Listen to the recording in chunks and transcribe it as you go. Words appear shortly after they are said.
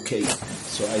Okay,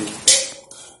 so I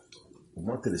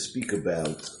wanted to speak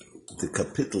about the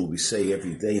kapitel we say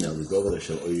every day now, the Governor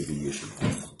Shall Oyev Yishu.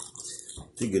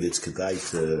 Figured it's kedai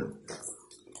to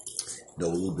know a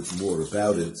little bit more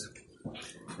about it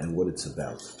and what it's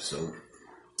about. So,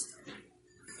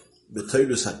 the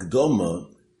Torah's Hakdoma,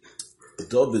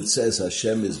 David says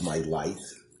Hashem is my light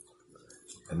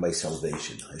and my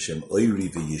salvation. Hashem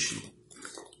Oyev Yishu.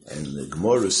 And the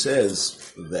Gemara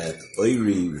says that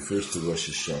Oiri refers to Rosh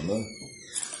Hashanah,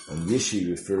 and Yishi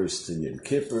refers to Yom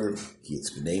Kippur,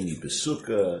 it's B'nei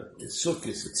Besukkah, it's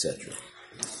Sukkot, etc.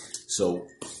 So,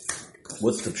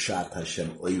 what's the Pshat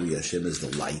Hashem Oiri? Hashem is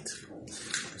the light.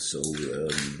 So,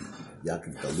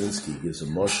 Yaakov Galinsky gives a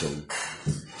mashal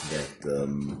that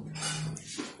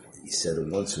he said that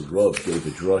once a Rav gave a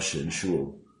drasha in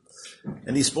Shul,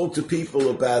 and he spoke to people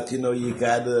about, you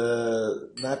gotta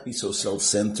not be so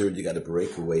self-centered, you gotta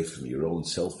break away from your own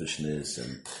selfishness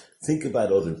and think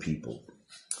about other people.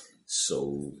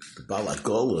 So the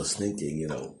Balagol was thinking,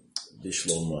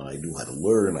 Bishloma, I knew how to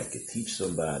learn, I could teach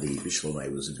somebody, Bishloma, I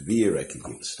was a Gvir, I could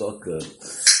give a stocker.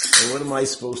 And what am I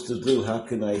supposed to do? How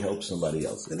can I help somebody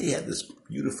else? And he had this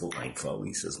beautiful einfall.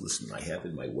 He says, listen, I have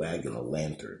in my wagon a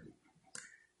lantern.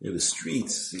 The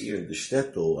streets here in the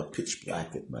shtetl are pitch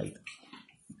black at night.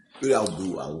 What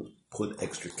I'll put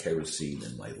extra kerosene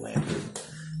in my lantern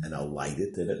and I'll light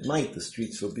it, and at night the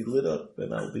streets will be lit up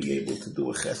and I'll be able to do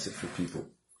a chesed for people.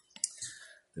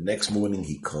 The next morning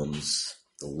he comes,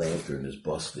 the lantern is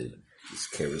busted, there's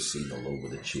kerosene all over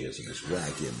the chairs of his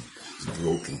wagon, there's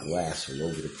broken glass all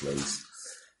over the place,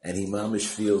 and he mamish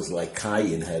feels like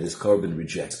Cain had his carbon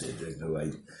rejected.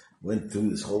 I went through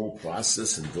this whole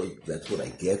process, and that's what I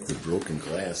get, the broken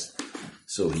glass.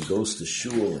 So he goes to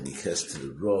shul, and he says to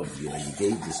the Rav, you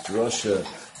gave this drasha,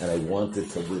 and I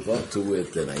wanted to live up to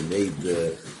it, and I made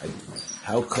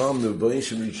how come the Rebbeinu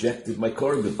Shem rejected my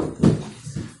carbon?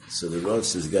 So the Rav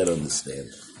says, you gotta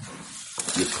understand,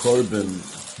 your carbon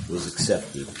was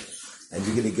accepted, and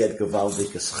you're gonna get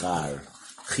gavaldik aschar.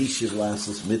 Chishiv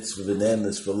lasos mitzvah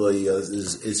v'nenes v'lo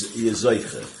is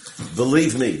zoiche.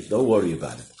 Believe me, don't worry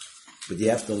about it. But you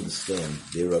have to understand,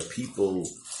 there are people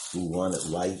who want it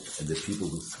light, and there are people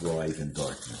who thrive in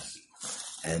darkness.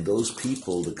 And those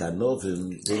people, the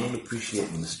Ganovim, they don't appreciate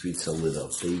when the streets are lit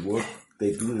up.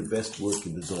 They do their best work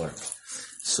in the dark.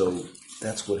 So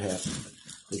that's what happened.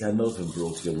 The Ganovim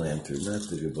broke your lantern, not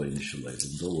the Rebbeinu Shalom.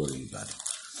 Don't worry about it.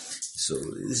 So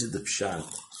this is the pshat.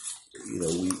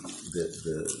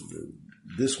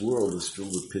 This world is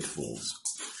filled with pitfalls.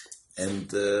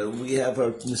 And we have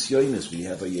our nisyonis, we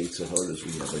have our yetzaharas,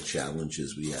 we have our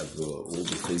challenges, we have all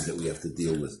the things that we have to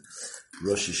deal with.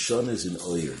 Rosh Hashanah is an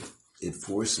oyer. It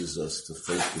forces us to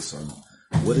focus on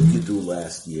what did you do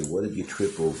last year, what did you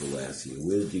trip over last year,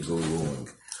 where did you go wrong.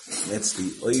 That's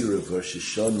the oyer of Rosh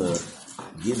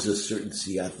Hashanah, gives us certain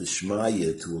siyat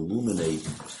d'shmaya to illuminate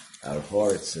our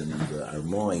hearts and our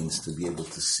minds to be able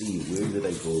to see where did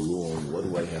I go wrong, what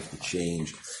do I have to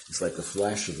change. It's like a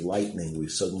flash of lightning where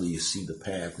suddenly you see the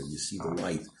path and you see the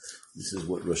light. This is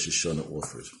what Rosh Hashanah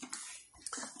offers.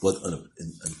 But in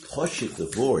Pashit, the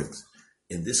word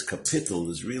in this kapitel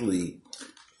is really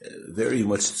very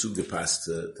much zugepas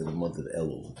to the month of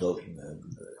Elul. The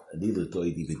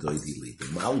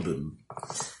Malbim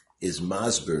is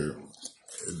Masber.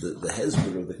 The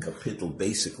Hezbollah of the kapitel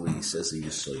basically says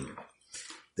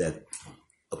that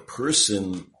a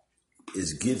person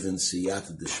is given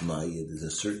siyata d'shmaya. There's a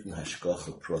certain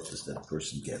hashgacha protest that a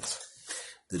person gets.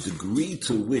 The degree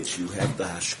to which you have the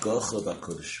hashgacha of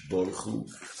HaKadosh Baruch Hu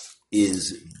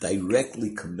is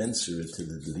directly commensurate to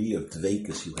the degree of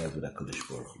dveikus you have with HaKadosh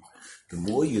Baruch Hu. The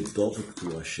more you dovek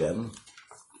to Hashem,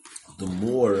 the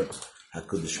more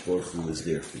HaKadosh Baruch Hu is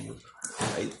there for you.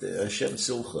 Right? Hashem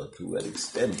Silcha, to that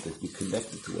extent that you're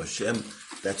connected to Hashem,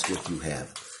 that's what you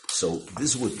have. So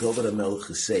this is what David HaMelech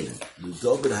is saying. The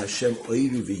David Hashem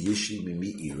Oiri v'yishi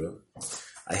mimi ira.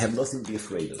 I have nothing to be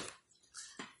afraid of.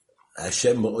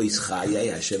 Hashem ma'ois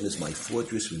chayei. Hashem is my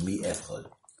fortress v'mi efchad.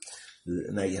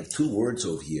 Now you have two words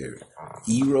over here,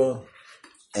 ira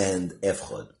and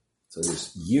efchad. So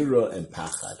there's yira and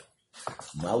pachad.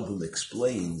 Malbim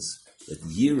explains that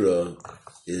yira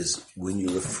is when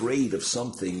you're afraid of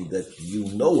something that you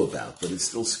know about, but it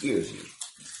still scares you.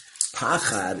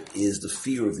 Pachad is the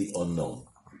fear of the unknown.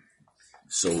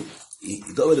 So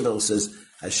David HaMelech says,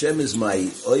 Hashem is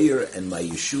my oyer and my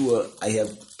Yeshua. I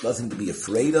have nothing to be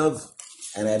afraid of,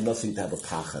 and I have nothing to have a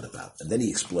pachad about. And then he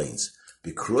explains,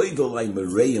 if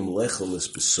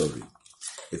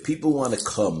people want to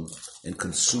come and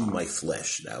consume my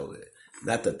flesh, now,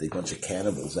 not that there are a bunch of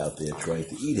cannibals out there trying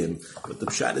to eat him, but the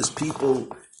pshat is people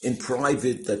in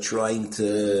private that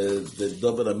the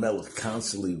David HaMelech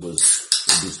constantly was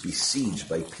besieged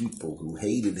by people who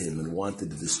hated him and wanted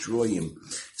to destroy him.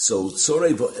 So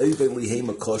they're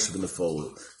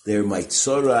my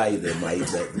tzorai,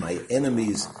 they're my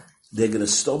enemies. They're going to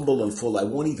stumble and fall. I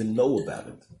won't even know about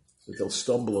it. But they'll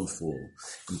stumble and fall.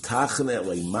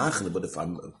 But if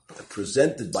I'm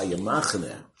presented by a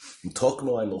machane,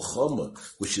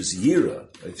 which is yira,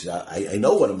 which I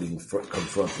know what I'm being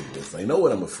confronted with. I know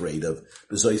what I'm afraid of.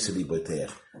 I'm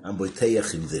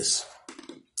boiteach in this.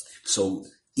 So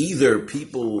either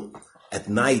people at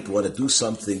night want to do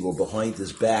something or behind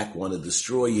his back want to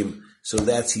destroy him. So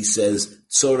that's, he says,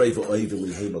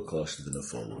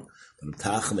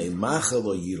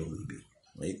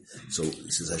 right? So he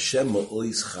says, Hashem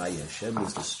ma'ois chai, Hashem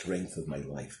is the strength of my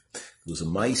life. There was a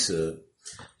Maisa,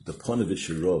 the Panovich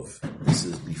Rav. This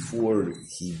is before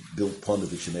he built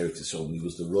Panovich in Eretz Yisrael. He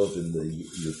was the Rav in the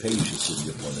European city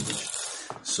of Panovich.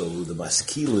 So the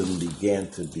Maskilim began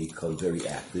to become very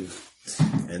active,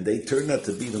 and they turned out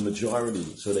to be the majority.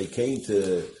 So they came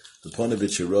to the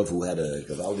Panovich Rav, who had a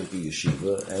Gavaldik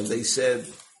yeshiva, and they said,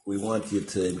 we want you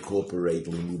to incorporate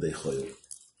Limudei Choyel.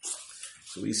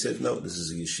 So he said, no, this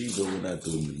is a yeshiva, we're not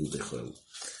doing Limudei Choyel.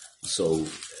 So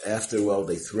after a while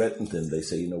they threatened him, they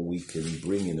say, we can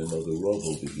bring in another Rav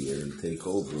over here and take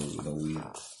over,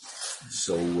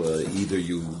 So either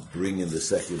you bring in the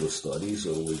secular studies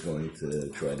or we're going to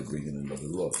try to bring in another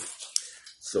Rav.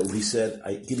 So he said,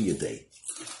 give me a day.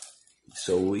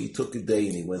 So he took a day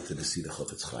and he went to see the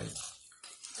Chafetz Chaim.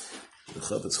 The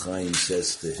Chafetz Chaim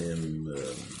says to him,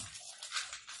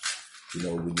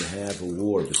 when you have a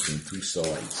war between two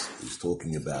sides, he's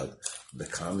talking about the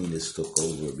communists took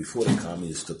over. Before the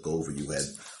communists took over, you had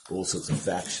all sorts of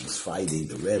factions fighting,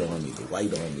 the Red Army, the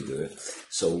White Army.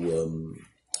 So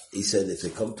he said, if they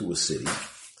come to a city,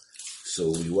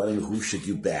 so you want to know who should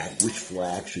you back, which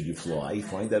flag should you fly,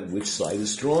 find out which side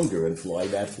is stronger and fly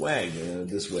that flag.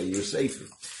 This way you're safer.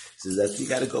 He says that you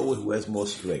got to go with who has more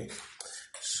strength.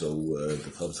 So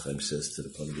the Chafetz Chaim says to the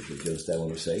Panovich, you understand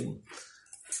what I'm saying?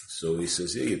 So he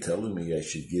says, you're telling me I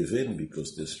should give in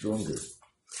because they're stronger.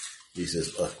 He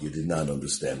says, you did not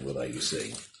understand what I was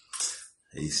saying.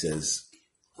 He says,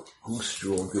 who's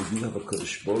stronger? You have a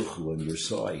Kodesh Baruch Hu on your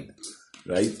side,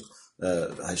 right?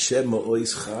 Hashem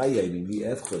ma'ois chaya,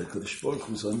 the Kodesh Baruch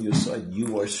Hu's on your side.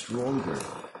 You are stronger.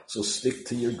 So stick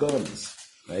to your guns,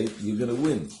 right? You're going to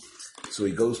win. So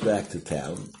he goes back to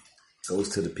town, goes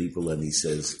to the people, and he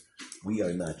says, we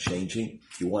are not changing.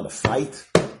 If you want to fight,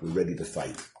 we're ready to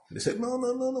fight. They said, no, we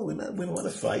don't want to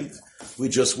fight.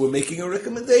 We're making a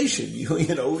recommendation. We're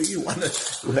not going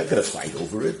to fight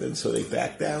over it. And so they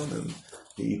backed down, and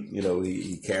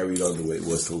he carried on the way it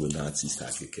was till the Nazis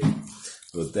came.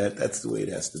 But that's the way it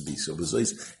has to be. So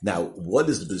now, what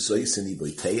is the bezois in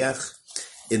Iboiteach?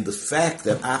 In the fact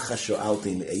that Achasho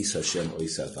Altin Eis Hashem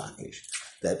Ois Avakesh.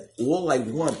 That all I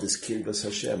want is Kirgas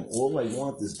Hashem. All I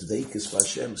want is Dveikus for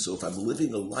Hashem. So if I'm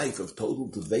living a life of total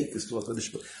Dveikus to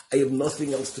HaKadosh Baruch Hu, I have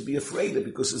nothing else to be afraid of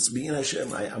because it's me and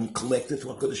Hashem. I'm connected to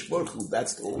HaKadosh Baruch Hu.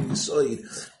 That's the whole side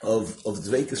of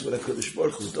Dveikus with HaKadosh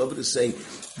Baruch Hu. David is saying,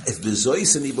 if the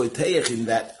Zois and Iboiteach in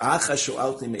that Achasho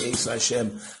Altim Eis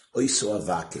Hashem Oiso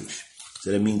Avakesh.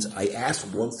 So that means I ask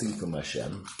one thing from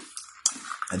Hashem,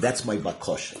 and that's my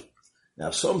bakosha. Now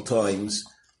sometimes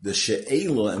the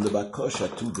she'ela and the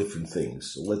bakosha are two different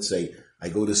things. So let's say I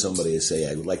go to somebody and say,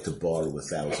 I would like to borrow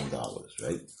 $1,000,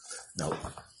 right? Now,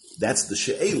 that's the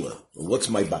she'ela. What's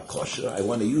my bakosha? I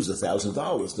want to use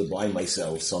 $1,000 to buy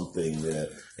myself something.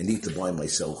 I need to buy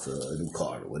myself a new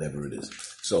car or whatever it is.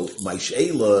 So my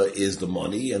she'ela is the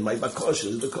money and my bakosha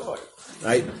is the car.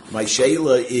 Right? My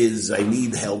she'ela is I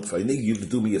need help. I need you to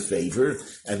do me a favor.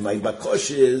 And my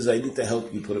bakosha is I need to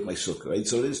help you put up my sukkah. Right?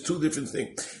 So there's two different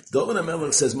things. David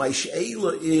HaMelech says my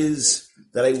she'ela is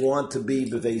that I want to be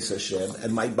Beveis Hashem.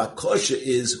 And my bakosha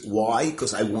is why?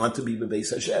 Because I want to be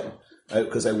Beveis Hashem.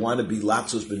 Because I want to be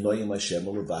Latzos B'noyim Hashem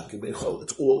or Levakim B'echol.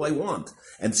 It's all I want.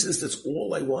 And since that's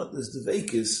all I want is the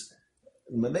Vekas,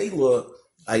 Mamela,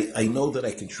 I know that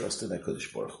I can trust in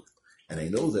HaKadosh Baruch Hu. And I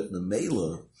know that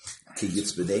Mamela, Ki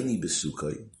Yitzbedeni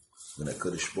B'Sukkah, when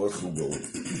HaKadosh Baruch Hu will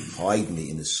hide me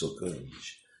in his sukkah,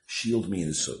 shield me in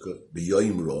his sukkah,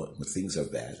 B'yoyim Ra, when things are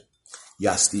bad.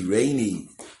 Yastireni,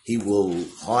 he will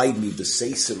hide me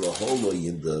B'Seiser Aholoi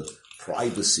in the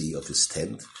privacy of his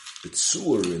tent.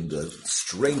 B'tzur, in the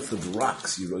strength of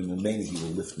rocks, he will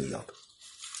lift me up.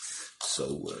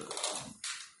 So,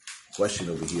 question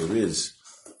over here is,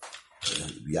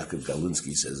 Yaakov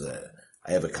Galinsky says,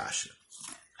 I have a kasha.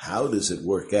 How does it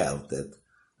work out that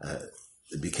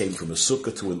it became from a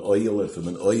sukkah to an oil and from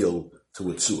an oil to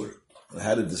a tzur?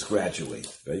 How did this graduate,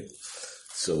 right?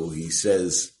 So he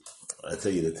says, I'll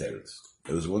tell you the teretz.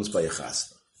 It was once by a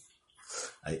chasna.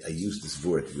 I used this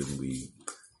word when we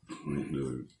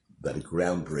were at a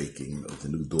groundbreaking of the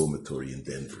new dormitory in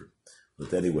Denver.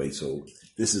 But anyway, so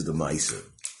this is the Maisa.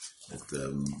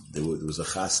 There was a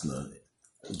chasna,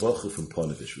 a Bacha from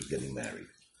Ponevezh was getting married.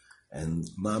 And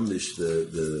Mamish, the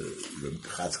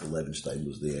Chatzkel Levenstein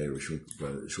was there,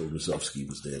 Shul Rozovsky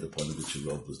was there, the Ponevezh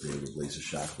Rav was there, the Blazer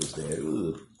Shach was there.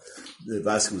 The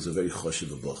Vaska was a very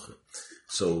choshev Bacha.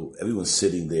 So everyone's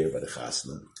sitting there by the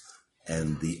chasna.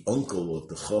 And the uncle of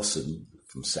the chosin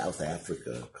from South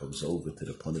Africa comes over to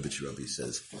the Ponevezh Rabbi. He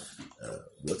says,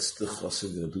 what's the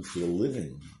chosin going to do for a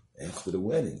living after the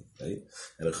wedding, right?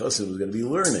 And the chosin was going to be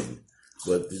learning.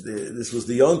 But this was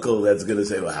the uncle that's going to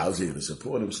say, well, how's he going to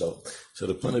support himself? So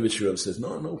the Ponevezh Rabbi says,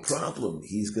 no problem.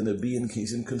 He's going to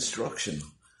he's in construction,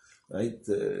 right?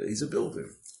 He's a builder.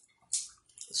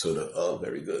 So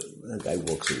very good. The guy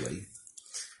walks away.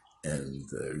 And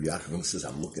Yaakov says,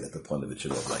 I'm looking at the Ponevezh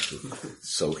Rav.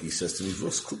 So he says to me,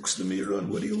 Vos cooks the mirror,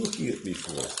 what are you looking at me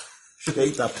for?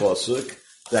 Shteit apasuk,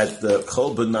 that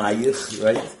Kol B'nayich,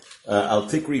 right? Al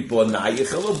Tikri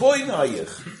Bonayich, Al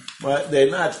Boynayich. They're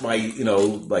not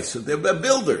so they're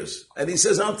builders. And he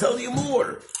says, I'll tell you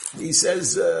more. He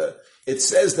says, it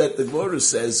says that the Gemara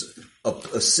says,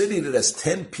 a city that has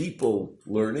 10 people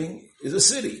learning is a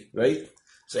city, right?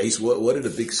 So what are the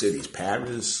big cities?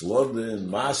 Paris, London,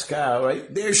 Moscow,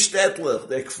 right? They're shtetler,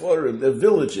 they're kforim, they're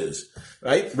villages,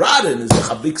 right? Radin is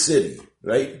a big city,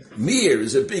 right? Mir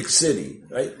is a big city,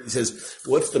 right? He says,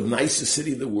 what's the nicest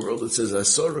city in the world? It says,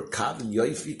 Asor, Kav, and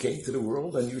Yoifi came to the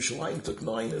world, and Yerushalayim took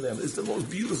 9 of them. It's the most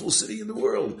beautiful city in the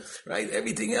world, right?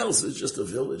 Everything else is just a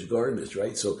village garnish,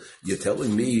 right? So you're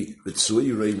telling me,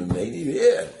 B'tsui Reimameni?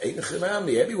 Yeah, Ein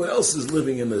Chanami. Everyone else is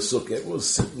living in the sukkah.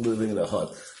 Everyone's living in a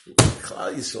hut.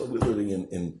 So we're living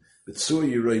in B'tzur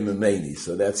Yiroi Memeni.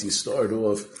 So that's, you start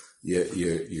off, you're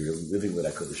living with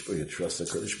HaKadosh Baruch Hu, you trust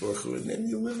HaKadosh Baruch Hu, and then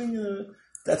you're living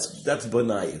that's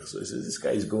Banayich. So he says, this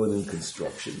guy's going in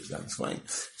construction, that's fine.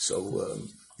 So,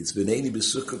 it's B'nei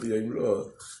B'sukkah B'yoyim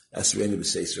Roh, Asreni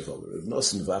B'seisr Chover. Rav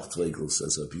Nosson Vachtregel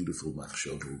says a beautiful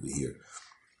machshov over here.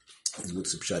 He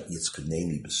looks up Pshat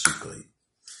Yitzkaneni B'sukkah.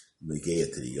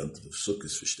 Megea to the Yontav of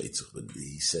Sukkot for Shteitzach, but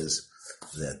he says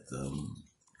that,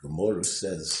 Gemara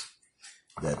says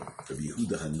that Rabbi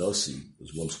Yehuda Hanossi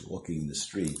was once walking in the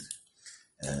street,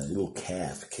 and a little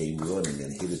calf came running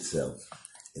and hid itself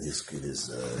in his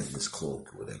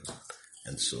cloak or whatever.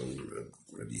 And so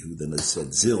Rabbi Yehuda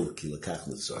said, "Zil kilakach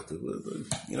mitzarta."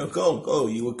 Go.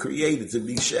 You were created to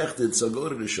be shechted, so go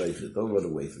to the sheichet. Don't run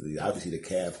away from it. Obviously, the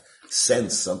calf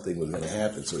sensed something was going to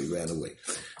happen, so he ran away.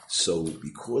 So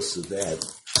because of that,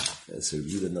 so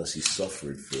Yehuda Nasi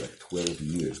suffered for like 12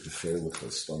 years, preferring with her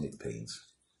stomach pains.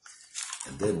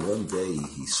 And then one day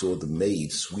he saw the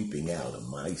maid sweeping out a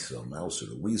mouse or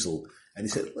a weasel, and he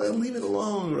said, well, leave it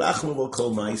alone. Rachmam will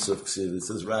call mice. It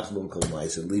says Rachmam will call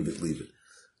mice, and leave it.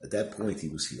 At that point he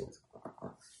was healed,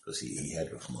 because he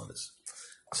had Rachmanis.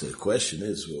 So the question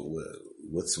is,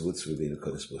 what's Rabbeinu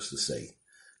Kodesh supposed to say?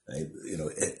 Right?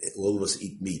 All of us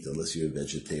eat meat unless you're a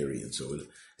vegetarian. So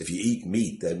if you eat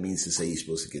meat, that means to say you're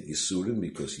supposed to get yisurim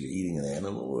because you're eating an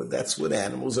animal, or that's what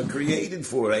animals are created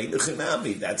for.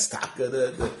 That's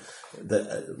taka,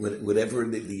 whatever,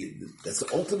 that's the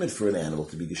ultimate for an animal,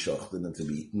 to be geshochten and to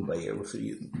be eaten by Eruch.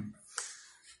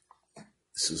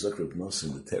 So Zakrab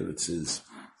Nosson, the teretz is,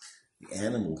 the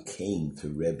animal came to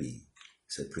Rebbe,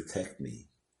 said, protect me,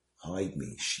 hide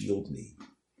me, shield me.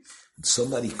 When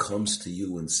somebody comes to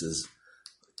you and says,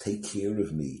 take care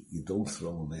of me, you don't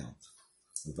throw him out.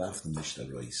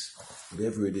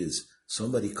 Whatever it is,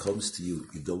 somebody comes to you,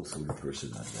 you don't throw the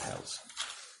person out of the house.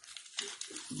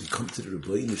 We come to the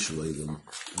Rebbeinu Shalom,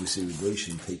 and we say,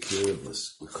 Rebbeinu, take care of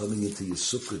us. We're coming into your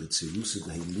sukkah, it's Yerusa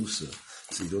Dehilusa,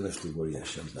 so you don't have to worry,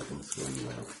 Hashem's not going to throw you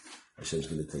out. Hashem's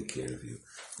going to take care of you.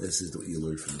 This is what you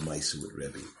learn from the Maisa with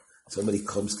Rebbe. Somebody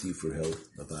comes to you for help,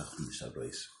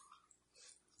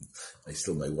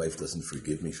 my wife doesn't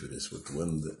forgive me for this, but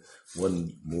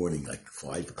one morning, like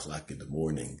 5 o'clock in the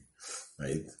morning,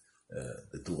 right,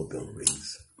 the doorbell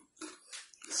rings.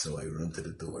 So I run to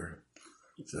the door.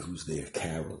 So who's there?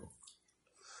 Carol.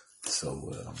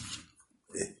 So,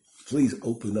 please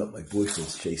open up. My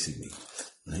boyfriend's chasing me,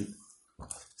 right?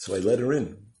 So I let her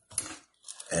in.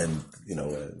 And,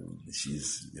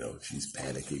 she's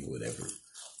panicking, whatever.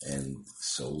 And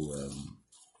so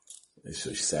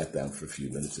she sat down for a few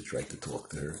minutes to try to talk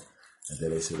to her. And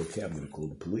then I said, okay, I'm going to call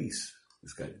the police.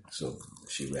 This guy. So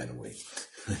she ran away.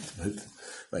 But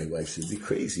my wife said, be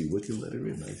crazy. What, you let her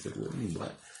in? I said, what do you mean?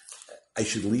 What? I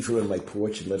should leave her on my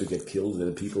porch and let her get killed. And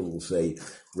then people will say,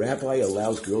 Rabbi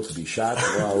allows girls to be shot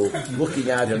while looking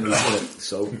at him.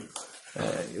 So,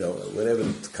 whatever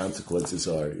the consequences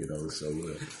are, so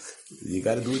you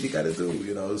got to do what you got to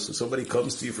do, So somebody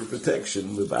comes to you for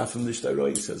protection. The Bafim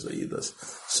Nishtaroi says what he does.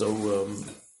 So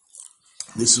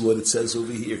this is what it says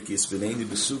over here. Kisbeneni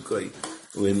b'sukkah.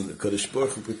 When Kadosh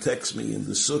Baruch Hu protects me in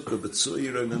the sukkah, but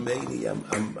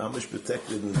I'm much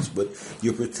protected in this, but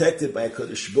you're protected by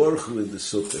Kadosh Baruch Hu in the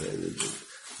sukkah.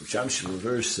 The Shamshim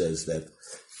verse says that,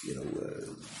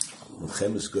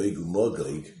 Melchemes Goig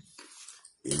u'Magog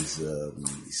is,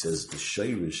 he says the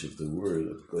shirish of the word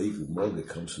of Goig u'Magog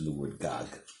comes from the word Gag.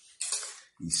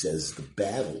 He says the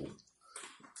battle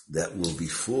that will be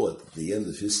fought at the end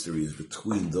of history is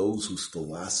between those whose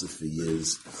philosophy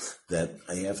is that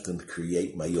I have to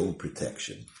create my own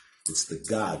protection. It's the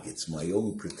Gog, it's my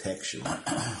own protection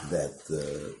that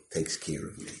takes care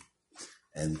of me.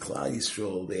 And Klal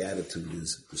Yisrael, the attitude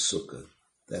is the sukkah.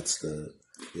 That's the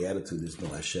attitude is no,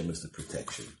 Hashem is the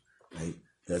protection, right?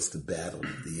 That's the battle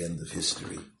at the end of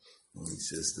history. And he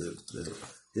says the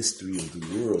history of the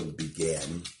world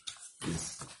began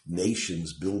with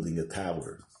nations building a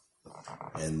tower.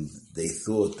 And they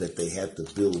thought that they had to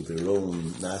build their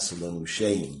own Nasalan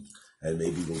Ushaim, and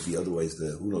maybe it'll be otherwise.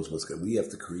 Who knows what's going. We have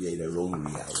to create our own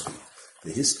reality.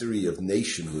 The history of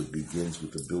nationhood begins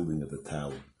with the building of a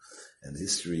tower, and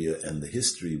the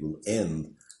history will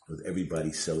end with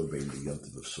everybody celebrating the Yom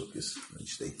Tov of Sukkot.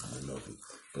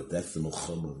 But that's the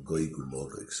Melchama of Goig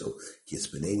u'Magog. So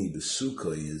Yitzbeneni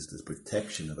b'Sukkah is the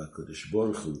protection of HaKadosh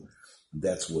Baruch Hu.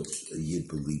 That's what a Yid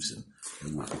believes in,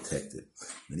 and we're protected.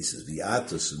 And he says,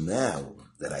 V'atos, now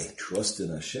that I trust in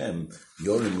Hashem,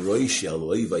 Yorim Roishi al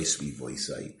oivais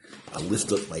v'voisai, I'll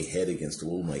lift up my head against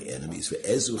all my enemies,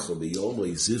 V'ezucha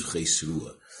v'yomoi zivchei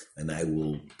srua, and I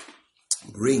will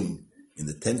bring in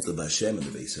the tent of Hashem in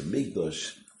the Beis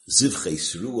HaMikdash, zivchei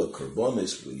srua,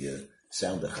 korbanos, where you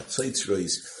sound the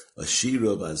chatzaitzrois,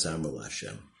 ashira v'azamar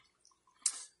Hashem.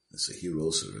 And so here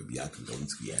also Rabbi Yaakov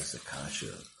Dolinsky asks a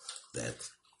kasha, that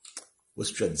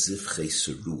what's Pshat Zivchei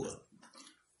Serua?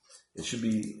 It should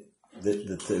be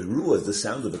the teruah is the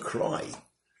sound of a cry,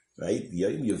 right?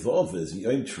 Yom Yevov is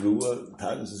Yom Teruah.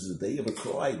 Times is the day of a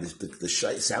cry. The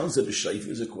sounds of a shayf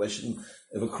is a question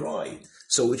of a cry.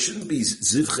 So it shouldn't be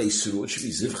Zivchei Serua. It should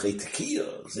be Zivchei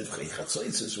Tekiah, Zivchei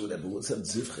Chatzaitzes, or whatever. What's that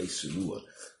Zivchei Serua?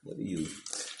 What do you?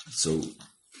 So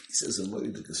he says a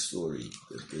Moedik story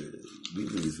that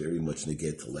really is very much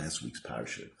negate to last week's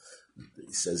parsha.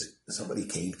 He says somebody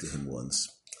came to him once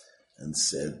and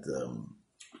said,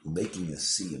 making a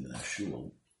siyum in a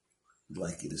shul, I'd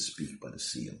like you to speak by the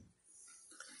siyum.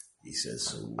 He says,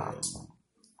 so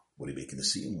what are you making a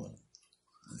siyum on?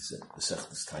 He said,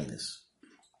 Masechtas Tainus.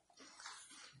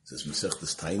 He says,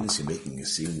 Masechtas Tainus, you're making a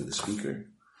siyum with a speaker?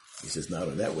 He says, not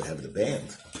only that, we're having a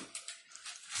band.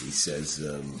 He says,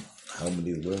 how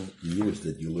many years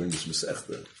did you learn this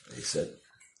Masechta? He said,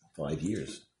 5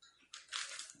 years.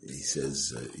 He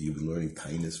says, you've been learning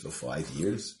Tainus for 5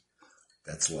 years?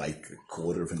 That's like a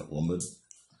quarter of an Umad,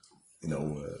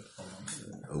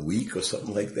 a week or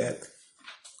something like that.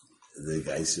 The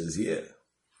guy says, yeah.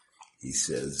 He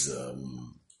says,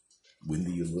 when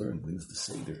do you learn? When's the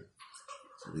Seder?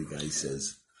 So the guy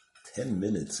says, 10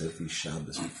 minutes every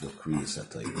Shabbos before Kriyas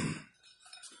HaTorah.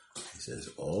 He says,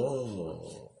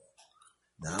 oh,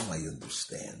 now I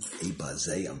understand.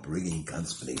 Ebazeh, I'm bringing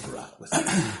Gans B'nai Barak with me.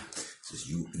 He says,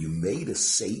 you made a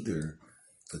Seder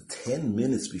for 10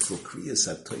 minutes before Kriyas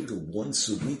HaTorah once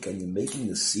a week, and you're making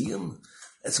a siyum?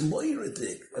 That's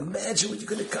moiradik. Imagine what you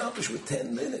can accomplish with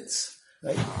 10 minutes.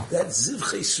 Right? That's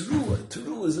zivchei serua.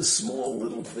 Teruah is a small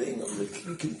little thing.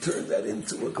 You can turn that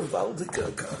into a gavaldika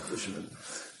accomplishment.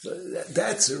 So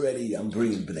that's already, I'm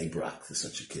bringing B'nai Barak to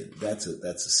such a kid. That's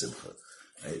a simcha.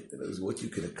 Right? That is what you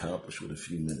can accomplish with a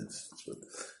few minutes. That's what,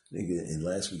 I think in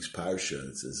last week's parsha,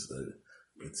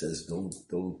 it says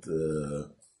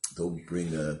don't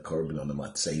bring a carbon on a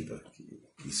matzeva.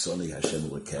 Yisoni Hashem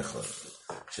lekecha.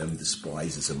 Hashem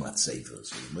despises a matzeva.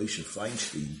 So Moshe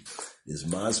Feinstein is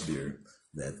masbir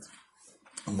that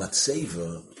a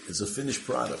matzeva is a finished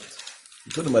product.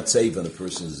 You put a matzeva on a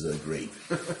person's grave.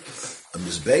 A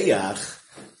mizbeach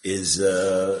is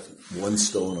one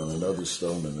stone on another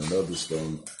stone and another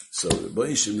stone. So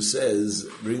Moshe says,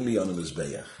 bring me on a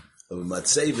mizbeach. A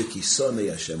matzeva kisoni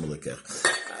Hashem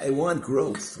lekech. I want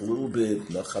growth, a little bit,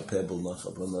 nacha pebble,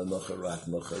 nacha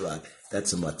rock.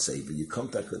 That's a matzeva. You come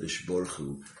to HaKadosh Baruch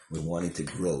Hu with wanting to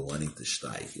grow, wanting to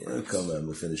steig. You don't come on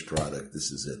the finished product,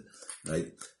 this is it,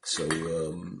 right? So,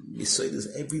 you say this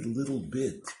every little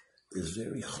bit is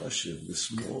very chashiv. The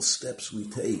small steps we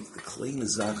take, the kleine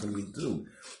zachen we do,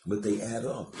 but they add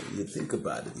up. You think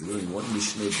about it. You learn one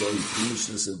Mishnah a day, 2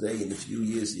 Mishnahs a day. In a few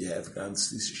years, you have gone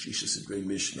Shisha Sidrei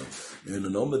Mishnah. You're in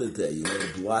a Omer a day. You learn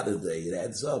a blot a day. It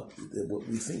adds up. What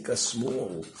we think are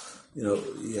small,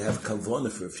 you have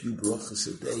kavanah for a few brachas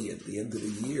a day. At the end of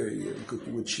the year, you're good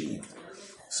to achieve.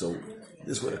 So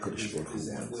this is what a Kodesh Baruch Hu wants.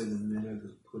 Is that where the minute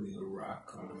of putting a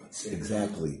rock on a matzah?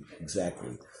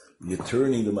 Exactly. You're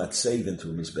turning the matzev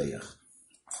into a mizbeach,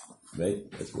 right?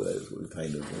 That's what we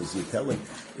kind of. As you're telling,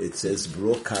 it says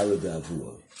bro kara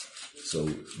davua. So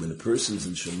when a person's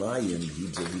in Shemayim,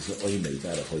 he's an oimei,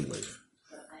 not a hoilev.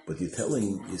 But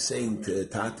you're saying to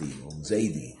Tati or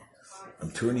Zaidi, I'm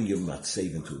turning your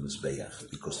matzev into a mizbeach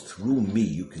because through me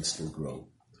you can still grow.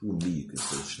 Through me you can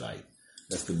still shine.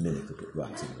 That's the minute to put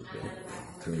rocks in the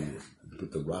mizbeach.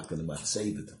 Put the rock in the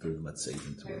matzev to turn the matzev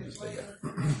into a mizbeach.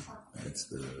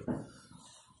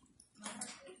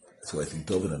 So I think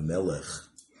David HaMelech,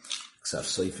 Ksav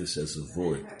Sefer says a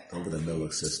word. David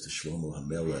HaMelech says to Shlomo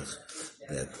HaMelech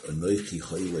that Anoichi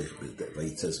Choylech,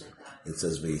 it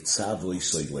says Ve'itzav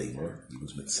Oisoi Leimor, he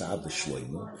was Mitzav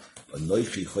Shlomo,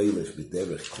 Anoichi Choylech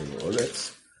B'derech Kol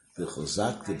Oretz,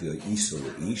 V'chozak V'yo'iso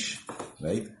Le'ish,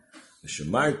 right?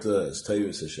 V'shemarta, as Torah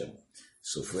Hashem.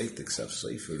 So for the Ksav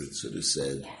Sefer, it sort of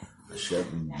said,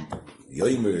 Hashem,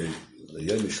 Yoimer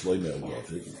Shlomo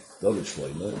Elovi, David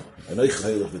Shlomo, Anoich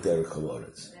Choylech B'derech Kol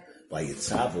Oretz. By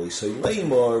Yitzavo, so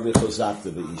Leimor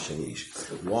v'chozakta v'ish alish.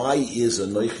 Why is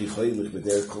Anoichi Choylech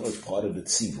B'derech Kol Oretz part of the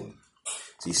tzivur?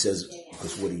 So he says,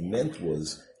 because what he meant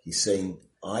was, he's saying,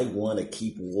 I want to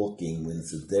keep walking when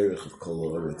it's the derech of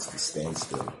Kol Oretz to stand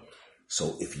still.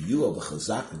 So if you are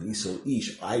v'chozakta v'ish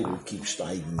alish, I will keep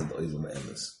steiging in the oilam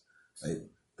emes. Right?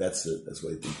 That's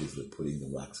what I think is the putting the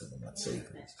rocks on the matzeh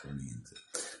and it's turning into.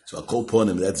 So I'll call upon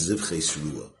him, that's Zivchei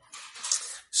Shruah.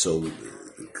 So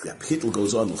Hitler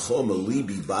goes on, L'choma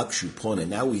libi bakshu pona.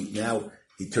 Now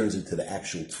he turns into the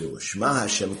actual tefillah. Shema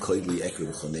Hashem koidli eker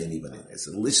v'choneni v'nei. As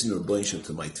a listener, B'nai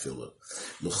to my tefillah.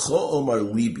 L'cho omar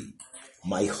libi.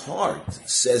 My heart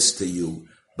says to you,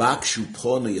 bakshu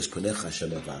pona yes ponecha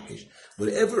Hashem avakesh.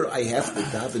 Whatever I have to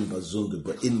daven bazunda,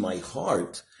 but in my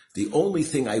heart, the only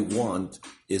thing I want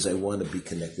is I want to be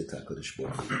connected to HaKadosh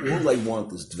Baruch Hu. All I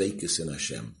want is dveikis in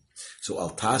Hashem. So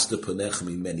al tasda panech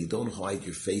mimeni, don't hide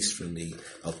your face from me.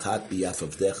 Al tat biyaf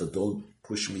avdecha, don't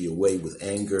push me away with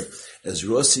anger. As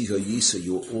Rossi Hoyisa,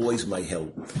 you're always my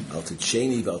help. Al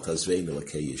tacheni val tazvein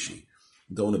l'keyeshi,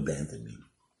 don't abandon me.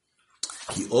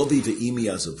 Ki ovi ve'imi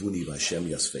azavuni v'Hashem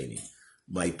yasfeni.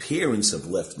 My parents have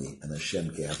left me, and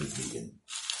Hashem gathered me in.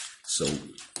 So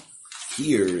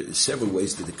here, several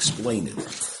ways to explain it,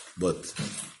 but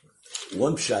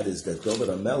one pshat is that David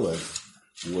HaMelech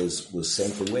was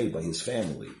sent away by his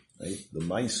family. Right? The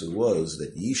Maisa was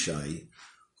that Yishai,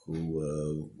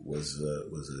 who was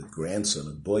a grandson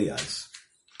of Boaz,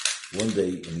 one day,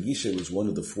 and Yishai was one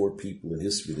of the 4 people in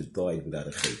history that died without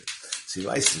a chet. See,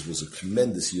 Maisa was a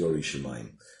tremendous Yori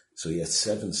Shemayim. So he had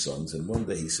 7 sons, and one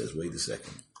day he says, wait a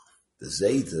second, the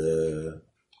Zayda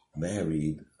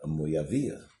married a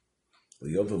Moyaviyah.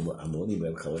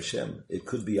 It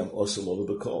could be also Lola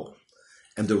Bakol.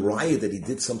 And the raya that he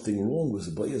did something wrong was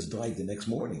the Boaz died the next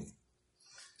morning.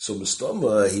 So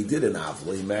Mustama, he did an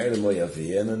avla, he married a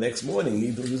Moyaviyah, and the next morning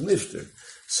he was nifter.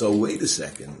 So wait a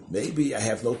second, maybe I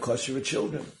have no kosher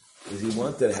children. Because he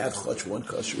wanted to have one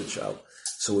kosher child.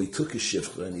 So he took his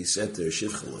shifcha and he said to her,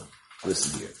 Shifchala,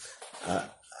 listen here,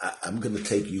 I'm going to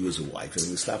take you as a wife, and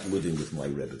we'll stop living with my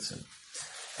Rebbetzin.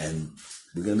 And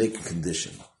we're going to make a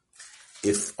condition.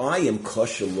 If I am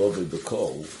kosher lover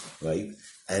b'kol, right,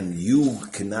 and you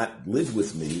cannot live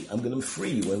with me, I'm going to free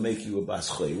you and make you a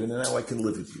bas chayr, and now I can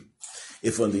live with you.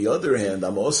 If on the other hand,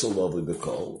 I'm also lover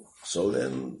b'kol, so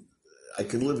then I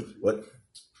can live with, what?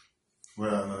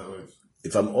 Well, in other words,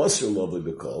 if I'm also lover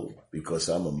b'kol, because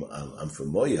I'm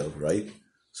from Moav, right,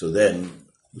 so then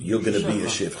you're going to be a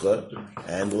shivcha,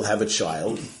 and we'll have a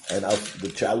child, and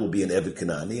the child will be an Eved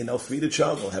Kanani, and I'll free the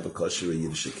child, I'll have a kosher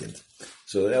Yiddish kind.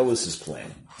 So that was his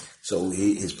plan. So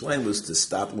his plan was to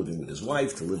stop living with his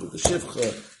wife, to live with the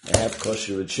shivcha, and have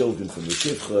kosher children from the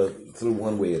shivcha through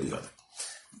one way or the other.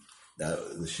 Now,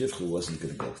 the shivcha wasn't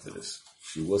going to go for this.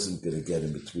 She wasn't going to get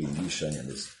in between Yishai and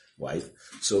his wife.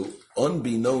 So,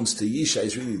 unbeknownst to Yishai,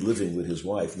 he's really living with his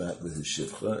wife, not with his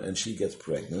shivcha, and she gets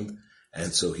pregnant,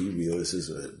 and so he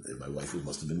realizes, my wife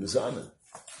must have been Mizana.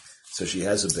 So she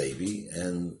has a baby,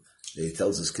 and he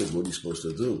tells his kids, what are you supposed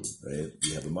to do? Right?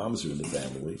 You have a mamzer in the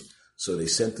family. So they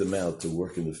sent him out to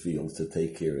work in the field to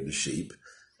take care of the sheep.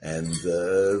 And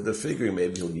they're figuring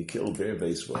maybe he'll get killed. Their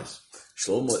base was.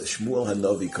 Shmuel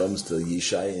Hanavi comes to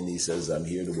Yishai and he says, I'm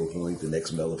here to appoint the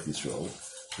next Melech Yisrael.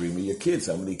 Bring me your kids.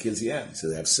 How many kids do you have? He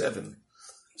says, I have 7.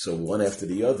 So one after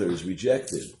the other is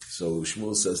rejected. So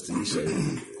Shmuel says to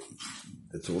Yishai,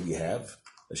 that's all you have?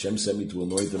 Hashem sent me to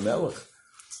anoint the Melech.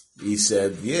 He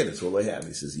said, yeah, that's all I have.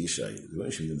 He says, Yishai,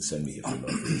 Hashem didn't send me here for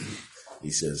nothing.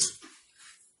 He says,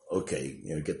 okay,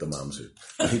 get the mamzer.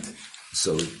 Right?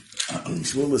 So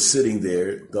Shmuel is sitting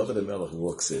there. David HaMelech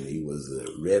walks in. He was a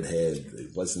redhead. He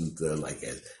wasn't like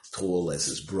as tall as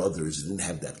his brothers. He didn't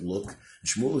have that look. And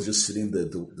Shmuel is just sitting.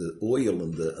 The oil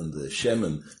and the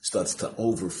shemen starts to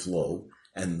overflow.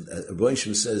 And Rabbi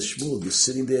Shem says, Shmuel, you're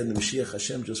sitting there, and the Mashiach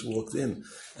Hashem just walked in.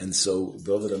 And so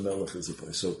David HaMelech is a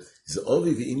person. So he said,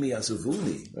 Ovi v'imi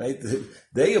yasavuni, right?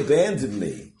 They abandoned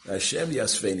me. Hashem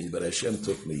yasveni, but Hashem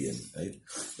took me in, right?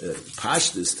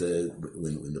 Pashtus,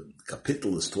 when the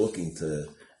kapitel is talking to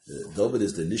David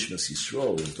is the Nishmas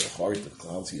Yisrael, in the heart of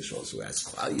Klal Yisrael. So as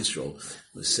Klal Yisrael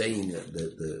was saying,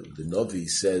 the Navi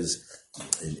says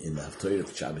in the Haftarah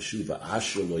of Chavashuva,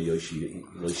 Asher lo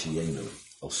yoshiyenu,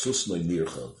 al susnoi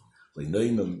mirchav,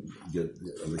 le'noimim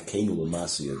rekenu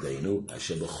l'masi yadeinu,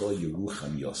 asher b'cho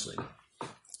yerucham yosei.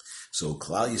 So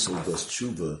Klal Yisrael does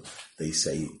tshuva, they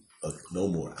say, no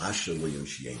more Asher lo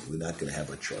yoshiyenu. We're not going to have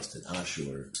a trusted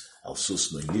Asher. Al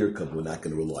susnoi mirchav, we're not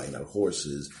going to rely on our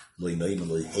horses. Le'noimim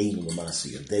le'heinu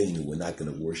l'masi yadeinu, we're not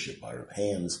going to worship our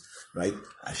hands. Right?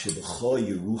 Asher b'cho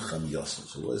yerucham yosei.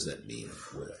 So what does that mean?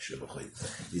 What Asher b'cho?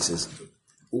 He says,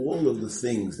 all of the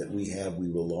things that we have, we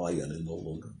rely on and no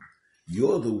longer.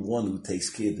 You're the one who takes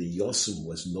care. The Yosem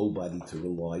was nobody to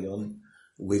rely on.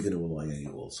 We're going to rely on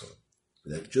you also.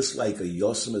 That just like a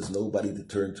Yosem is nobody to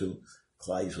turn to,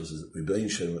 Klai says,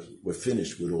 we're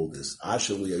finished with all this.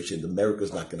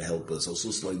 America's not going to help us.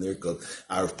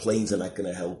 Our planes are not going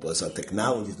to help us. Our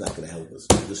technology is not going to help us.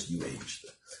 Just you aged.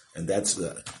 And that's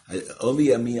the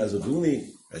Omi Ami Azavuni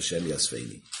Hashem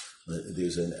Yasfeni.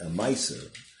 There's a Maisa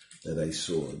that I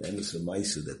saw, and it's a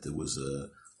Maisa that there was a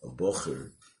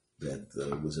bocher that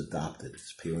was adopted.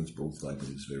 His parents both died when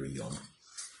he was very young.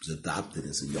 He was adopted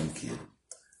as a young kid,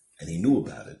 and he knew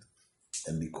about it.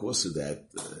 And because of that,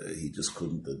 he just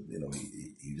couldn't,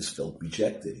 he just felt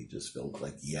rejected. He just felt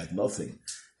like he had nothing.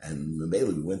 And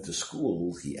Mamela, we went to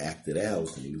school, he acted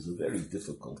out, and he was a very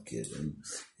difficult kid. And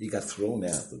he got thrown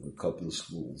out of a couple of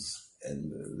schools.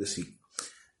 And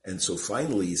so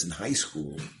finally he's in high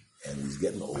school, and he's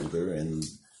getting older, and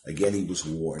again he was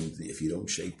warned, if you don't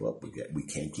shape up, we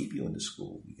can't keep you in the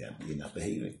school. You're not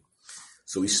behaving.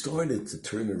 So he started to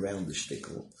turn around the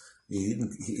shtickle. He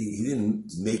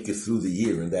didn't make it through the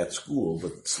year in that school,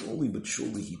 but slowly but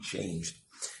surely he changed.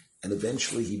 And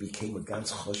eventually he became a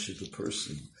ganz chashiv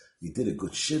person. He did a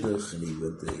good shidduch, and he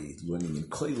went learning in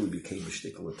Koil. He became a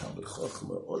shtickle, a Talmud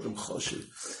Chacham, a Adam chashiv.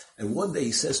 And one day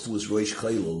he says to his Rosh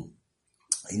Koil,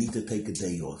 I need to take a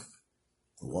day off.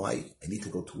 Why? I need to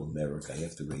go to America. I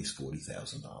have to raise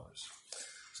 $40,000.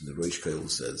 So the Rosh Koil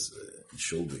says,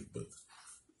 Shulvik, but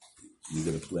you're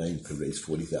going to plan to raise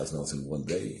 $40,000 in one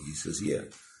day? He says, yeah.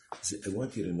 He said, I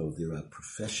want you to know there are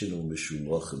professional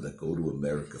mishulachim that go to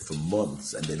America for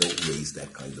months and they don't raise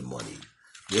that kind of money.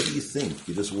 What do you think?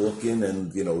 You just walk in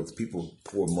and, people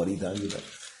pour money down your neck.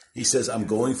 He says, I'm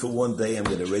going for one day. I'm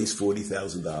going to raise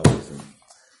 $40,000. And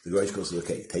the Rosh Koil says,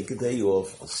 okay, take a day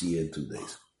off. I'll see you in 2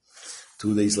 days.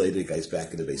 2 days later, the guy's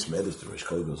back in the base meadows. The Rosh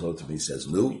Koil goes over to me and says,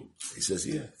 no. He says,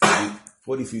 yeah,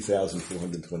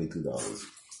 $43,422.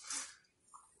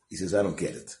 He says, I don't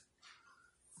get it.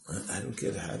 I don't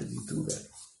get it. How did you do that?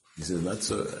 He says, not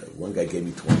so. One guy gave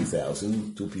me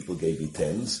 20,000, 2 people gave me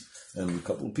tens, and a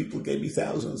couple of people gave me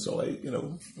thousands. So I,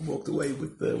 walked away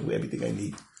with everything I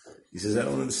need. He says, I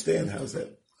don't understand. How's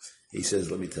that? He says,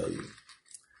 let me tell you.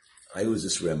 I was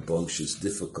this rambunctious,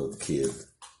 difficult kid.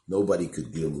 Nobody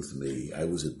could deal with me. I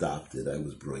was adopted. I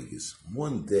was broigus.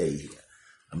 One day,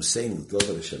 I'm saying the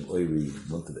Davar Hashem Oiri,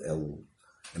 Montav Elul,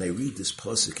 and I read this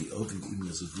pasuk,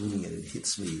 and it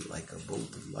hits me like a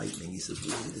bolt of lightning. He says,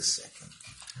 wait a second.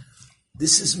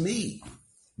 This is me.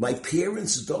 My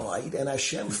parents died, and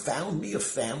Hashem found me a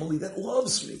family that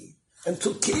loves me and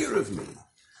took care of me.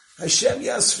 Hashem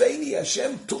Yasfeini,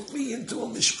 Hashem took me into a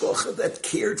mishpacha that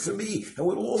cared for me, and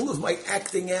with all of my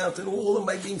acting out and all of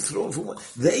my being thrown from one,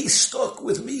 they stuck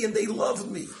with me and they loved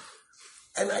me.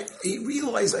 And he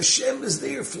realized Hashem is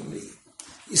there for me.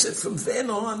 He said, from then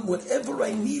on, whenever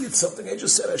I needed something, I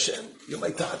just said, Hashem, you're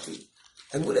my tati.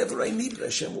 And whatever I needed,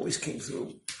 Hashem always came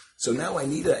through. So now I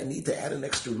need to add an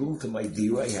extra room to my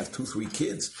dira. I have 2-3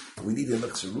 kids. We need an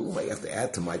extra room. I have to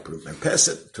add to my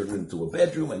peset, turn it into a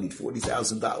bedroom. I need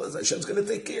 $40,000. Hashem's going to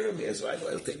take care of me. So I know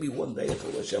it'll take me one day. I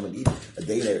told Hashem I need a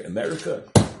day in America.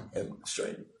 And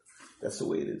straight, that's the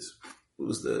way it is. It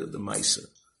was the Maisa.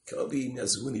 But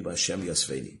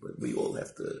we all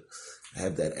have to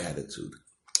have that attitude.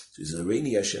 So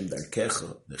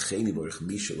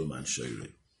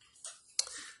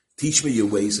teach me your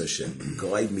ways, Hashem.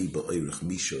 Guide me ba'oirech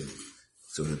misha,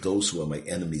 so that those who are my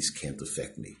enemies can't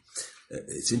affect me.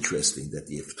 It's interesting that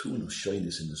the Eftun of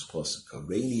Shoinus in this pasuk,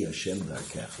 Hareini Hashem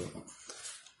darkecha,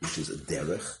 which is a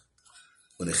derech,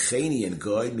 and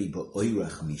guide me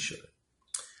ba'oirech misha.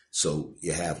 So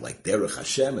you have like derech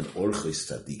Hashem and orchis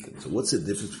tzadikim. So what's the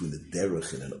difference between a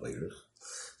derech and an oirech?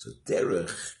 So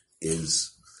derech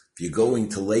is, if you're going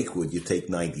to Lakewood, you take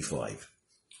 95.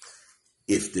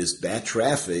 If there's bad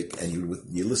traffic and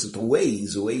you listen to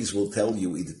Waze will tell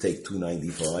you either take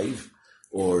 295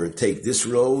 or take this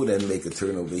road and make a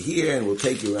turn over here, and we'll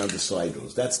take you around the side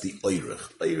roads. That's the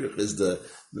oirech. Oirech is the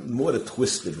more the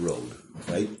twisted road,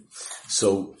 right?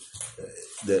 So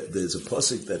there's a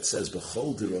pasuk that says,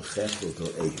 "B'chol derochecha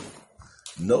do'ehu."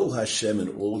 Know Hashem in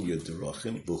all your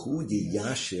derachim, b'hu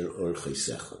yiyasher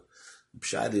orchesecha. The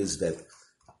pshat is that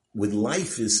when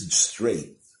life is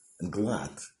straight and glad,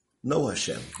 know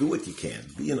Hashem. Do what you can.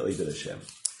 Be an oived Hashem.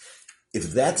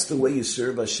 If that's the way you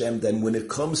serve Hashem, then when it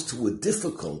comes to a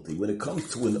difficulty, when it comes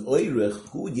to an oirech,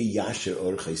 hu yiyasher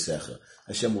orchesecha,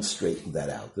 Hashem will straighten that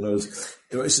out. In other words,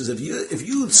 it says, if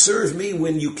you serve me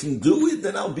when you can do it,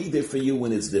 then I'll be there for you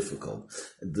when it's difficult.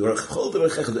 So David Hashem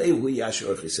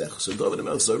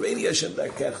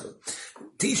darkecha.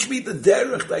 Teach me the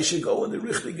derech that I should go in the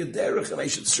richtige derech and I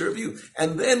should serve you.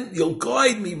 And then you'll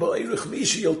guide me by oirech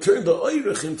misha. You'll turn the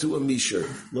oirech into a misha.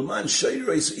 Laman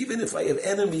shayrei. So even if I have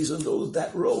enemies on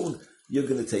that road, you're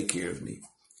going to take care of me.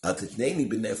 Atitneni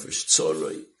b'nefesh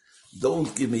tzoroi.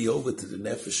 Don't give me over to the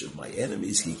nefesh of my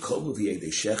enemies.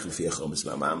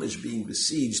 My mom is being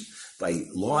besieged by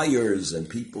liars and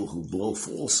people who blow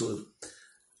falsehood.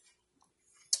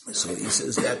 So he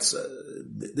says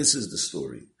this is the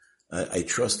story. I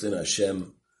trust in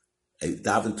Hashem. I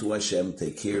daven to Hashem,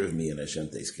 take care of me, and Hashem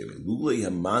takes care of me. If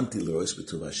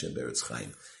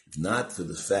not for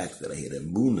the fact that I had a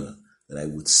emunah that I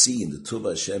would see in the Tuv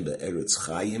Hashem be'eretz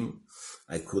chayim,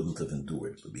 I couldn't have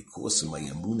endured. But because of my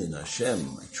emunah in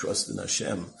Hashem, I trust in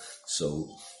Hashem, so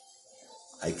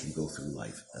I can go through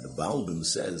life. And the Balbim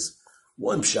says,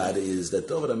 one pshat is that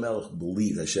David HaMelech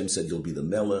believed, Hashem said, you'll be the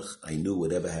Melech. I knew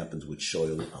whatever happens with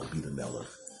Shoel, I'll be the Melech.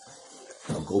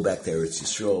 I'll go back to Eretz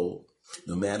Yisrael.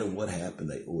 No matter what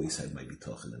happened, I always had my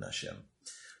bitachon in Hashem.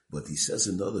 But he says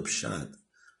another pshat,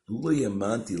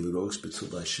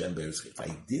 if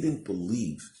I didn't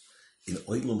believe in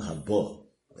Olam Haba,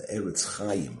 the Eretz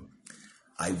Chaim,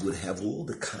 I would have all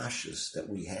the kashas that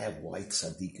we have, why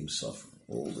tzaddikim suffer,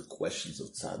 all the questions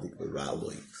of tzaddik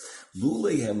v'raloi.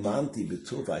 Lulei hamanti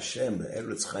b'tov Hashem, the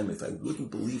Eretz Chaim, if I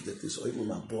wouldn't believe that this Olam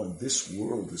Haba in this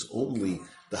world is only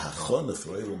the hachana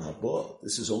for Olam Haba,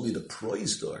 this is only the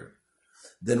proizdor,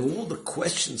 then all the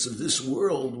questions of this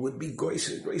world would be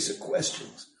greater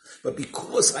questions. But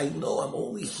because I know I'm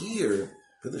only here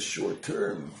for the short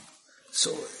term,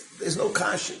 so there's no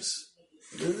kashas.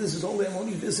 I'm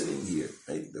only visiting here.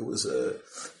 Right? There was a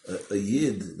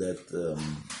yid that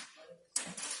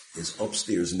his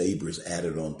upstairs neighbors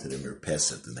added on to the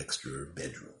mirpeset, an extra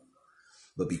bedroom.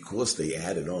 But because they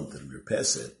added on to the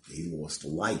mirpeset, he lost the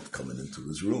light coming into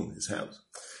his room, his house.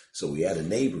 So we had a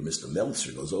neighbor, Mr.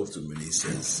 Meltzer, goes over to him and he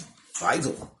says,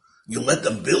 Feigl, you let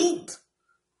them build?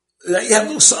 Now you have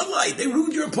no sunlight. They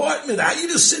ruined your apartment. How do you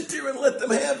just sit there and let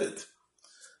them have it?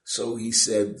 So he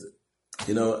said,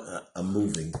 I'm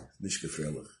moving. He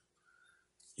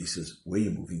says, where are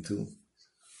you moving to?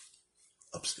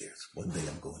 Upstairs. One day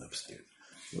I'm going upstairs.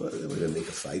 We're going to make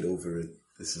a fight over it.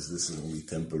 This is only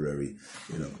temporary.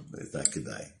 It's not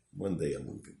kedai. One day I'm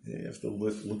moving. You have to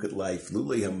look at life.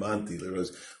 Lulei hamanti. There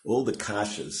was all the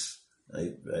kashas.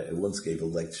 I once gave a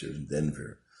lecture in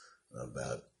Denver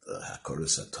about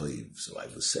Hakoros HaToiv. So I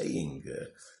was saying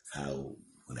how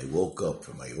when I woke up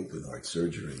from my open heart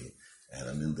surgery and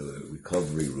I'm in the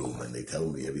recovery room and they tell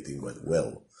me everything went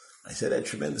well, I said I had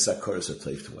tremendous Hakoros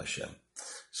HaToiv to Hashem.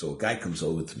 So a guy comes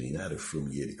over to me, not a frum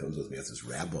yid, he comes over to me and says,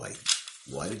 Rabbi,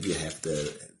 why did you have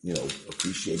to,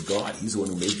 appreciate God? He's the one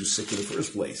who made you sick in the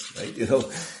first place, right?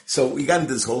 So we got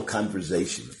into this whole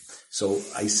conversation. So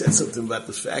I said something about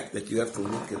the fact that you have to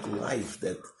look at life,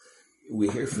 that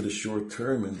we're here for the short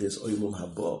term and there's Olam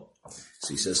Haba. So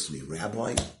he says to me,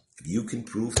 Rabbi, if you can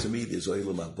prove to me there's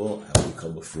Olam Haba, I will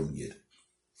become a frum yid.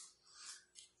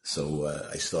 So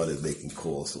I started making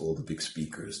calls to all the big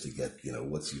speakers to get,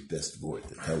 what's your best word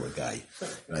to tell a guy,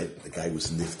 right? The guy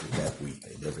was nifted that week.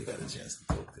 I never got a chance to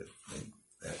talk to him. Right?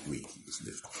 That week he was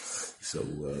nifted. So,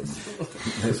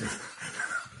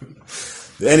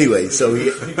 anyway, so he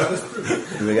got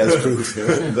his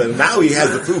proof. But now he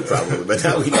has the proof probably, but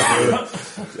now he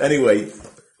knows. Anyway,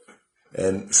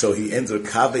 and so he ends with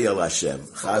Kaveh al Hashem.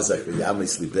 Chazak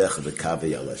v'yamis libecha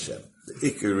v'kaveh al Hashem. The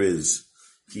ikar is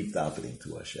keep davening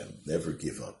to Hashem. Never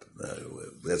give up.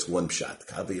 That's one shot.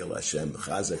 Kaveh al Hashem.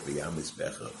 Chazak v'yamis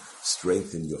becha.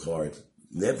 Strengthen your heart.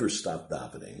 Never stop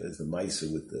davening. There's the Maisa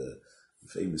with the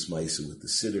famous Maisa with the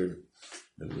Siddur.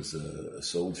 There was a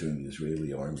soldier in the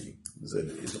Israeli army. It was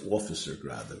an officer,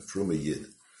 rather, from a Yid.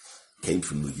 Came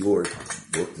from New York,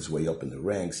 worked his way up in the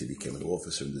ranks. He became an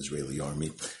officer in the Israeli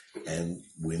army. And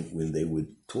when they were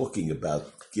talking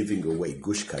about giving away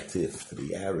Gush Katif to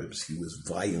the Arabs, he was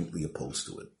violently opposed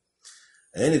to it.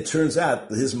 And then it turns out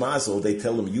that his mazel, they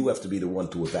tell him, you have to be the one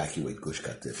to evacuate Gush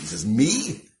Katif. He says,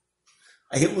 me?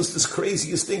 It was this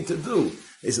craziest thing to do.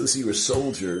 They said, listen, you're a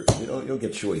soldier, you don't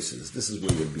get choices. This is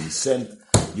where you're being sent.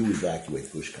 You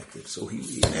evacuate Gush Katif. So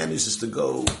he manages to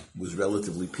go, was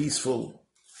relatively peaceful.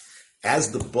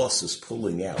 As the bus is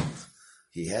pulling out,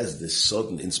 he has this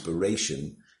sudden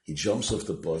inspiration. He jumps off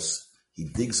the bus, he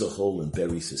digs a hole and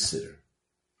buries his siddur.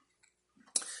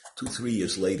 2-3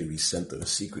 years later, he's sent on a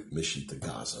secret mission to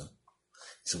Gaza.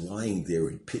 He's lying there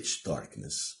in pitch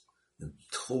darkness, in a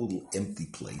total empty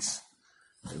place.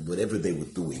 And whatever they were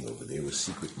doing over there was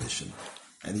a secret mission.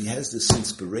 And he has this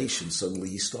inspiration. Suddenly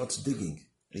he starts digging,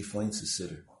 and he finds his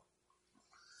siddur.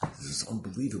 This is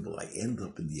unbelievable. I end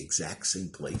up in the exact same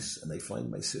place, and I find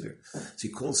my siddur. So he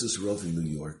calls this Rav in New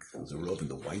York. There's a Rav in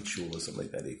the White Shul or something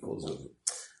like that. He calls over.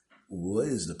 What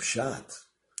is the pshat?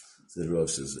 So the Rav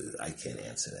says, I can't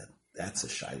answer that. That's a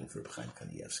shayla for Reb Chaim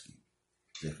Kanievsky.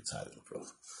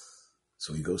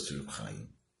 So he goes to Reb Chaim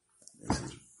and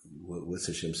says, what's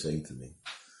Hashem saying to me?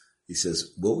 He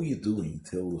says, what were you doing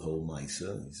till the whole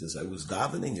Maisa? He says, I was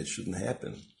davening. It shouldn't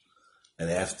happen. And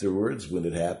afterwards, when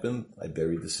it happened, I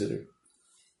buried the siddur.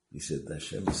 He said,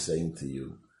 Hashem is saying to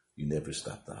you, you never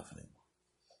stop davening.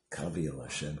 Kavi el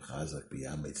Hashem chazak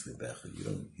b'yametz libecha.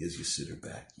 Here's your siddur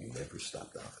back. You never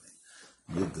stop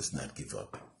davening. Yid does not give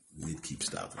up. Yid keeps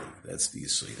davening. That's the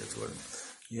Yisrael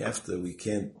Torah. We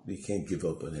can't give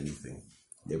up on anything.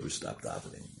 Never stop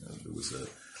davening. There was a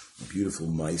beautiful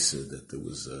Maisa that there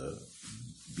was a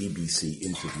BBC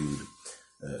interviewed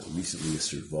recently a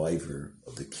survivor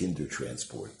of the Kinder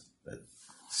transport that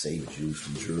saved Jews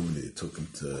from Germany. They took them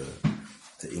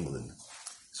to England.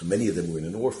 So many of them were in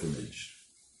an orphanage.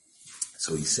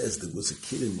 So he says there was a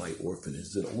kid in my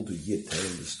orphanage, an older Yid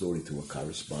telling the story to a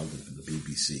correspondent from the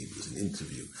BBC. It was an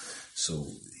interview. So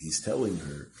he's telling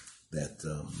her that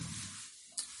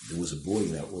there was a boy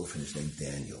in our orphanage named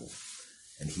Daniel,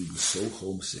 and he was so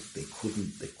homesick they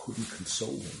couldn't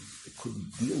console him. They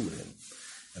couldn't deal with him.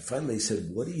 And finally they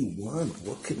said, what do you want?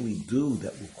 What can we do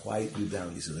that will quiet you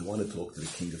down? He said, I want to talk to the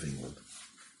King of England.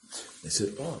 They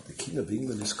said, the King of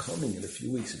England is coming in a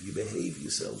few weeks. If you behave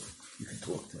yourself, you can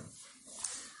talk to him.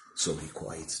 So he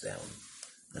quiets down.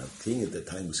 Now, the king at that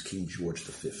time was King George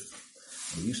V.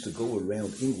 And he used to go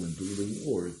around England during the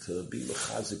war to be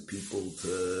mechazik people,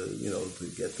 to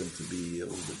get them to be a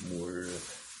little bit more,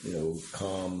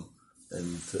 calm,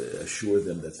 and to assure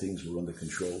them that things were under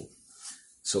control.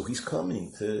 So he's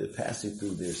passing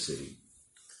through their city.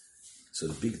 So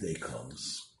the big day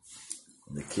comes,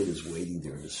 and the kid is waiting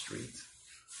there in the street,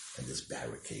 and there's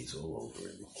barricades all over,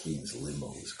 and the king's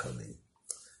limo is coming.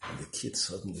 And the kid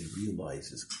suddenly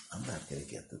realizes, I'm not going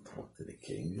to get to talk to the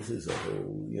king. This is a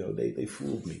whole, they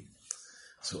fooled me.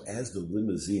 So as the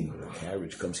limousine or the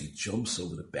carriage comes, he jumps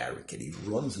over the barricade. He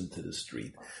runs into the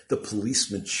street. The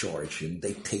policemen charge him.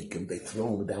 They take him. They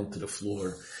throw him down to the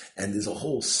floor. And there's a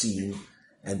whole scene.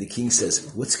 And the king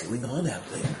says, what's going on out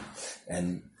there?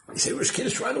 And he said, this kid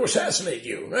is trying to assassinate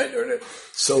you, right?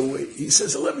 So he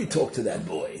says, let me talk to that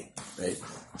boy, right?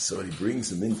 So he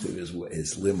brings him into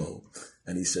his limo.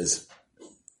 And he says,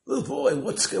 little boy,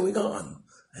 what's going on?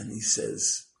 And he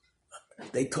says,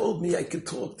 they told me I could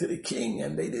talk to the king,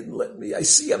 and they didn't let me. I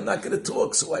see I'm not going to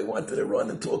talk, so I wanted to run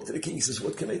and talk to the king. He says,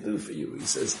 what can I do for you? He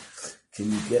says,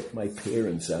 can you get my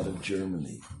parents out of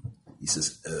Germany? He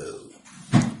says,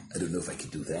 I don't know if I can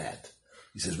do that.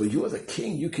 He says, well, you're the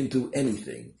king. You can do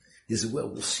anything. He says, well,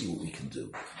 we'll see what we can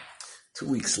do. 2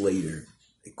 weeks later,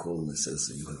 they call him and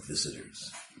says, you have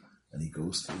visitors. And he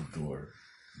goes to the door.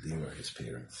 There are his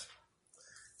parents.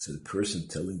 So the person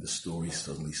telling the story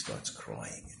suddenly starts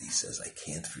crying, and he says, I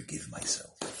can't forgive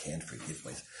myself. I can't forgive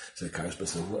myself. So the correspondent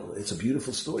says, well, it's a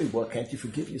beautiful story. Why can't you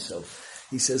forgive yourself?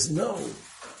 He says, no,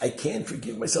 I can't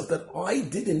forgive myself that I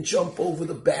didn't jump over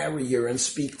the barrier and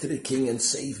speak to the king and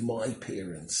save my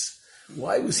parents.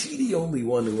 Why was he the only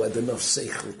one who had enough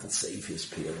seichel to save his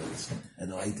parents,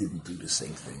 and I didn't do the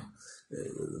same thing?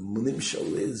 The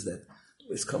nimshal is that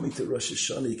it's coming to Rosh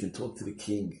Hashanah, you can talk to the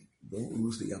king. Don't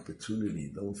lose the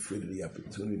opportunity. Don't fritter the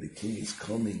opportunity. The king is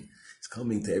coming. It's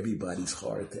coming to everybody's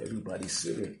heart, to everybody's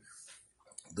sitter.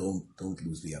 Don't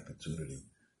lose the opportunity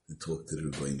to talk to the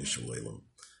Rebbeinu Shalom.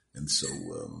 And so,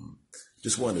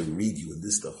 just want to read you in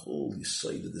this, the whole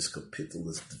side of this capital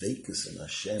is dveikus and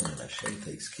Hashem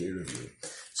takes care of you.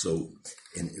 So,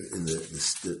 in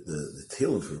the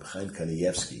Tehillim from Chaim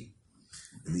Kanievsky,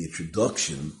 in the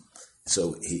introduction,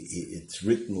 so it's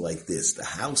written like this: the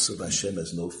house of Hashem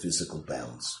has no physical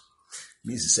bounds. It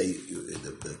means to say,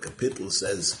 the capital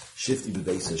says, Shifti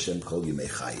b'beis Hashem kol yimei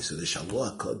chai. So the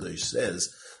Shalom HaKadosh says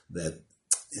that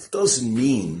it doesn't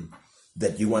mean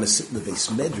that you want to sit in the Beis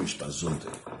Medrash Bazunde,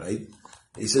 right?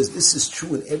 He says this is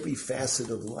true in every facet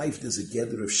of life. There's a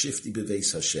gather of Shifti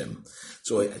b'beis Hashem.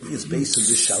 So I think it's based on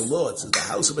the Shalom. It says the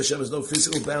house of Hashem has no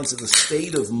physical bounds. It's a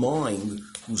state of mind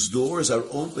whose doors are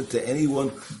open to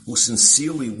anyone who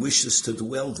sincerely wishes to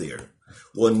dwell there.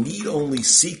 One need only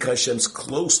seek Hashem's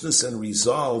closeness and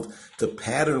resolve to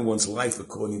pattern one's life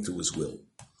according to His will.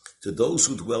 To those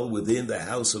who dwell within, the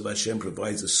house of Hashem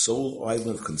provides a sole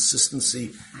island of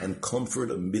consistency and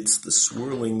comfort amidst the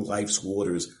swirling life's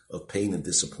waters of pain and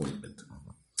disappointment.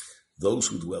 Those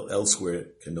who dwell elsewhere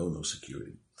can know no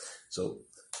security. So,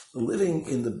 living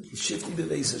in the Shifti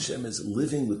b'beis Hashem is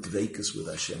living with dveikus with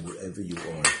Hashem wherever you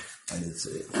are. And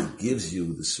it gives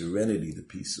you the serenity, the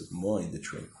peace of mind, the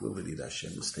tranquility that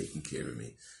Hashem is taking care of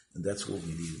me. And that's what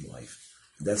we need in life.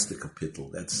 And that's the capital.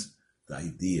 That's the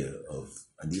idea of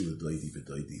Anila Doidi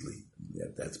V'Doidi Li.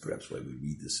 That's perhaps why we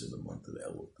read this in the month of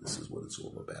Elul. This is what it's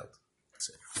all about. That's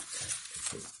it.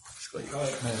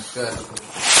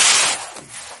 Good.